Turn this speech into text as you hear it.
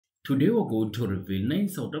Today we're going to reveal 9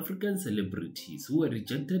 South African celebrities who were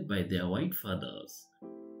rejected by their white fathers.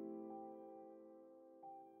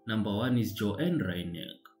 Number 1 is Joanne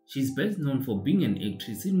Reinecke. She's best known for being an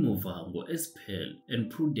actress in Muvhango as Pearl and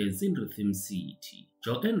Prudence in Rhythm City.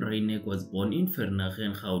 Joanne Reinecke was born in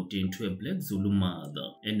Vereeniging, Gauteng to a black Zulu mother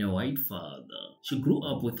and a white father. She grew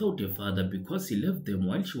up without a father because he left them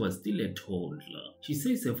while she was still a toddler. She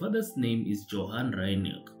says her father's name is Johan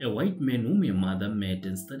Reinecke, a white man whom her mother met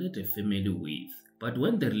and started a family with. But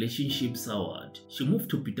when the relationship soured, she moved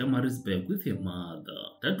to Pietermaritzburg with her mother.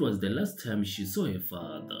 That was the last time she saw her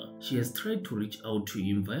father. She has tried to reach out to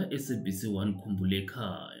him via SABC1 Khumbule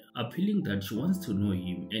Ekhaya, appealing that she wants to know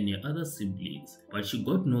him and her other siblings, but she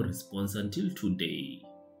got no response until today.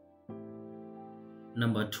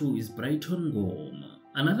 Number 2 is Brighton Ngoma.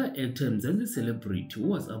 Another actor, Mzansi Celebrity, who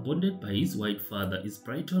was abandoned by his white father, is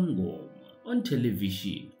Brighton Ngoma. On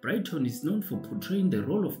television, Brighton is known for portraying the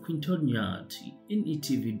role of Quinton Nyati in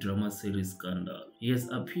e.tv drama series Scandal. He has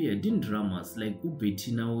appeared in dramas like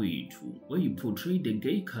Ubetina Wethu, where he portrayed a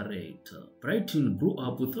gay character. Brighton grew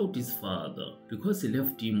up without his father because he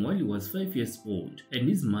left him while he was 5 years old and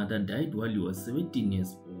his mother died while he was 17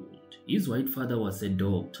 years old. His white father was a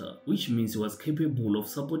doctor, which means he was capable of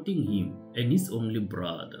supporting him and his only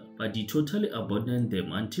brother, but he totally abandoned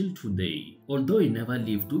them until today. Although he never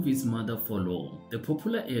lived with his mother for long, the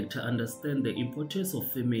popular actor understands the importance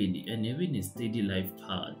of family and having a steady life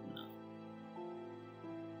partner.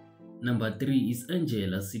 Number 3 is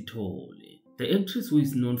Angela Sithole. The actress, who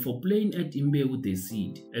is known for playing at Imbewu the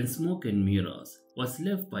Seed and Smoke and Mirrors, was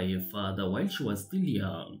left by her father while she was still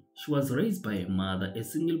young. She was raised by her mother, a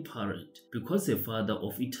single parent, because her father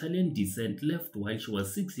of Italian descent left while she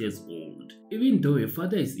was 6 years old. Even though her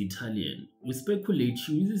father is Italian, we speculate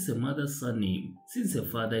she uses her mother's surname since her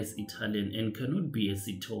father is Italian and cannot be a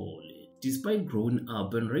Sithole. Despite growing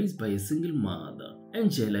up and raised by a single mother,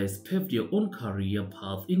 Angela has paved her own career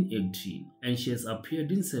path in acting, and she has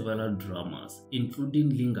appeared in several dramas, including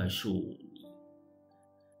Linga Show.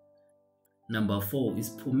 Number 4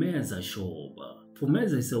 is Phumeza Shoba.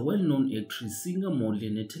 Phumeza is a well-known actress, singer, model,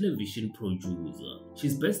 and a television producer.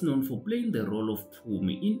 She's best known for playing the role of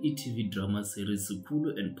Phumi in e.tv drama series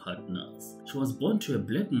Sithole and Partners. She was born to a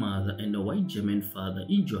black mother and a white German father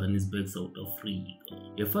in Johannesburg, South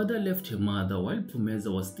Africa. Her father left her mother while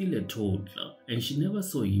Phumeza was still a toddler, and she never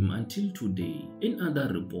saw him until today. In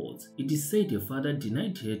other reports, it is said her father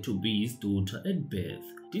denied her to be his daughter at birth.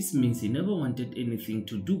 This means he never wanted anything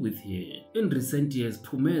to do with her. In recent years,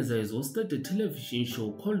 Phumeza has hosted a television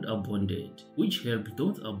show called Abonded, which helped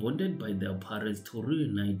those abandoned by their parents to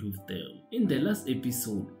reunite with them. In the last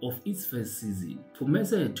episode of its first season,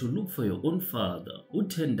 Phumeza had to look for her own father, who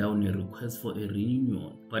turned down a request for a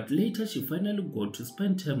reunion, but later she finally got to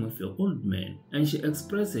spend time with her old man, and she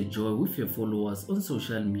expressed her joy with her followers on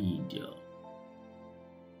social media.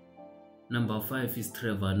 Number 5 is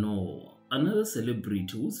Trevor Noah. Another celebrity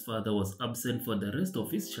whose father was absent for the rest of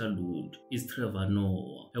his childhood is Trevor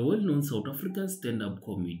Noah, a well-known South African stand-up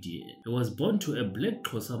comedian. He was born to a black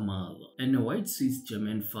Xhosa mother and a white Swiss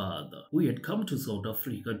German father who had come to South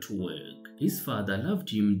Africa to work. His father loved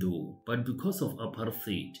him though, but because of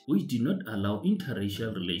apartheid, which did not allow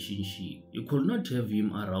interracial relationship, you could not have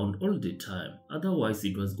him around all the time, otherwise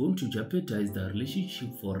it was going to jeopardize the relationship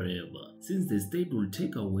forever, since the state would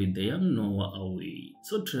take away the young Noah away.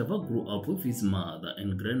 So Trevor grew up with his mother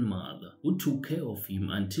and grandmother, who took care of him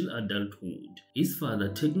until adulthood. His father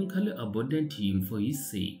technically abandoned him for his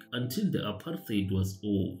sake until the apartheid was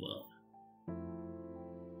over.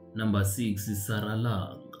 Number 6 is Sarah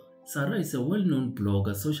Langa. Sarah is a well-known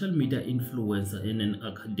blogger, social media influencer, and an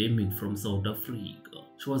academic from South Africa.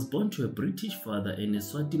 She was born to a British father and a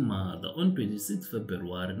Swati mother on 26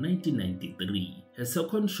 February 1993. Her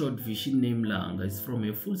second short vision name Langa is from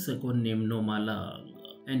her full second name Noma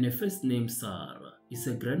Langa, and her first name Sarah is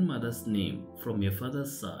her grandmother's name from her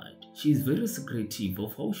father's side. She is very secretive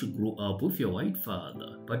of how she grew up with her white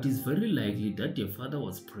father, but it's very likely that her father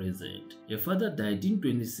was present. Her father died in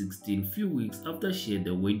 2016, few weeks after she had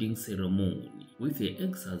a wedding ceremony with her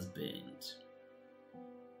ex-husband.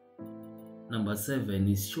 Number 7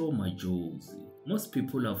 is Sho Madjozi. Most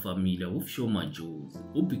people are familiar with Sho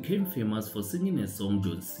Madjozi, who became famous for singing a song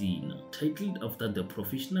John Cena, titled after the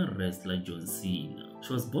professional wrestler John Cena.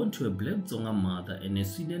 She was born to a black Tsonga mother and a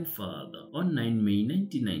Sweden father on 9 May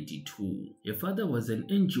 1992. Her father was an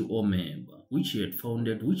NGO member, which he had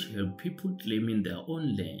founded, which helped people claiming their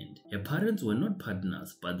own land. Her parents were not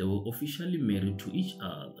partners, but they were officially married to each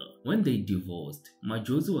other. When they divorced,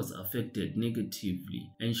 Majosi was affected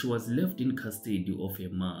negatively and she was left in custody of her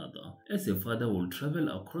mother, as her father would travel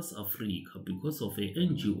across Africa because of her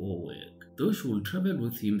NGO work. Though she would travel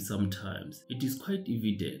with him sometimes, it is quite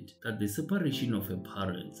evident that the separation of her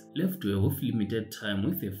parents left her with limited time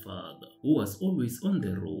with her father, who was always on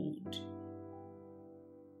the road.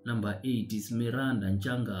 Number 8 is Miranda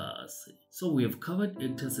Ntshangase. So we have covered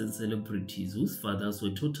actors and celebrities whose fathers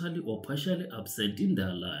were totally or partially absent in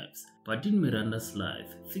their lives. But in Miranda's life,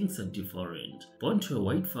 things are different. Born to a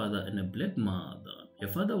white father and a black mother, her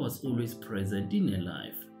father was always present in her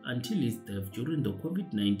life until his death during the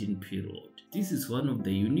COVID-19 period. This is one of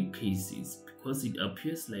the unique cases because it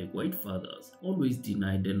appears like white fathers always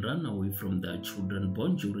denied and ran away from their children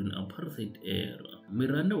born during apartheid era.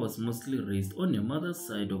 Miranda was mostly raised on her mother's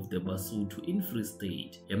side of the Basotho in Free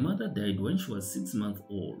State. Her mother died when she was 6 months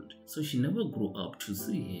old, so she never grew up to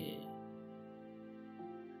see her.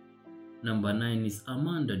 Number 9 is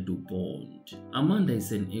Amanda du Pont. Amanda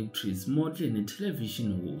is an actress, model and a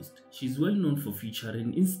television host. She is well known for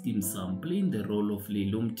featuring in Stim Sam playing the role of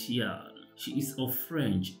Lelo Mtiana. She is of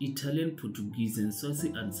French, Italian, Portuguese and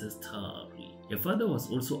Swazi ancestry. Her father was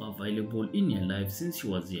also available in her life since she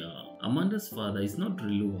was young. Amanda's father is not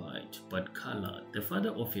really white, but colored. The father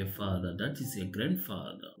of her father, that is her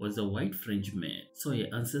grandfather, was a white French man, so her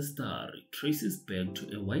ancestry traces back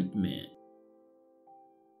to a white man.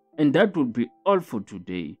 And that would be all for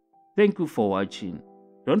today. Thank you for watching.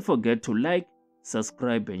 Don't forget to like,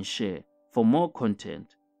 subscribe and share for more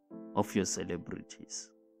content of your celebrities.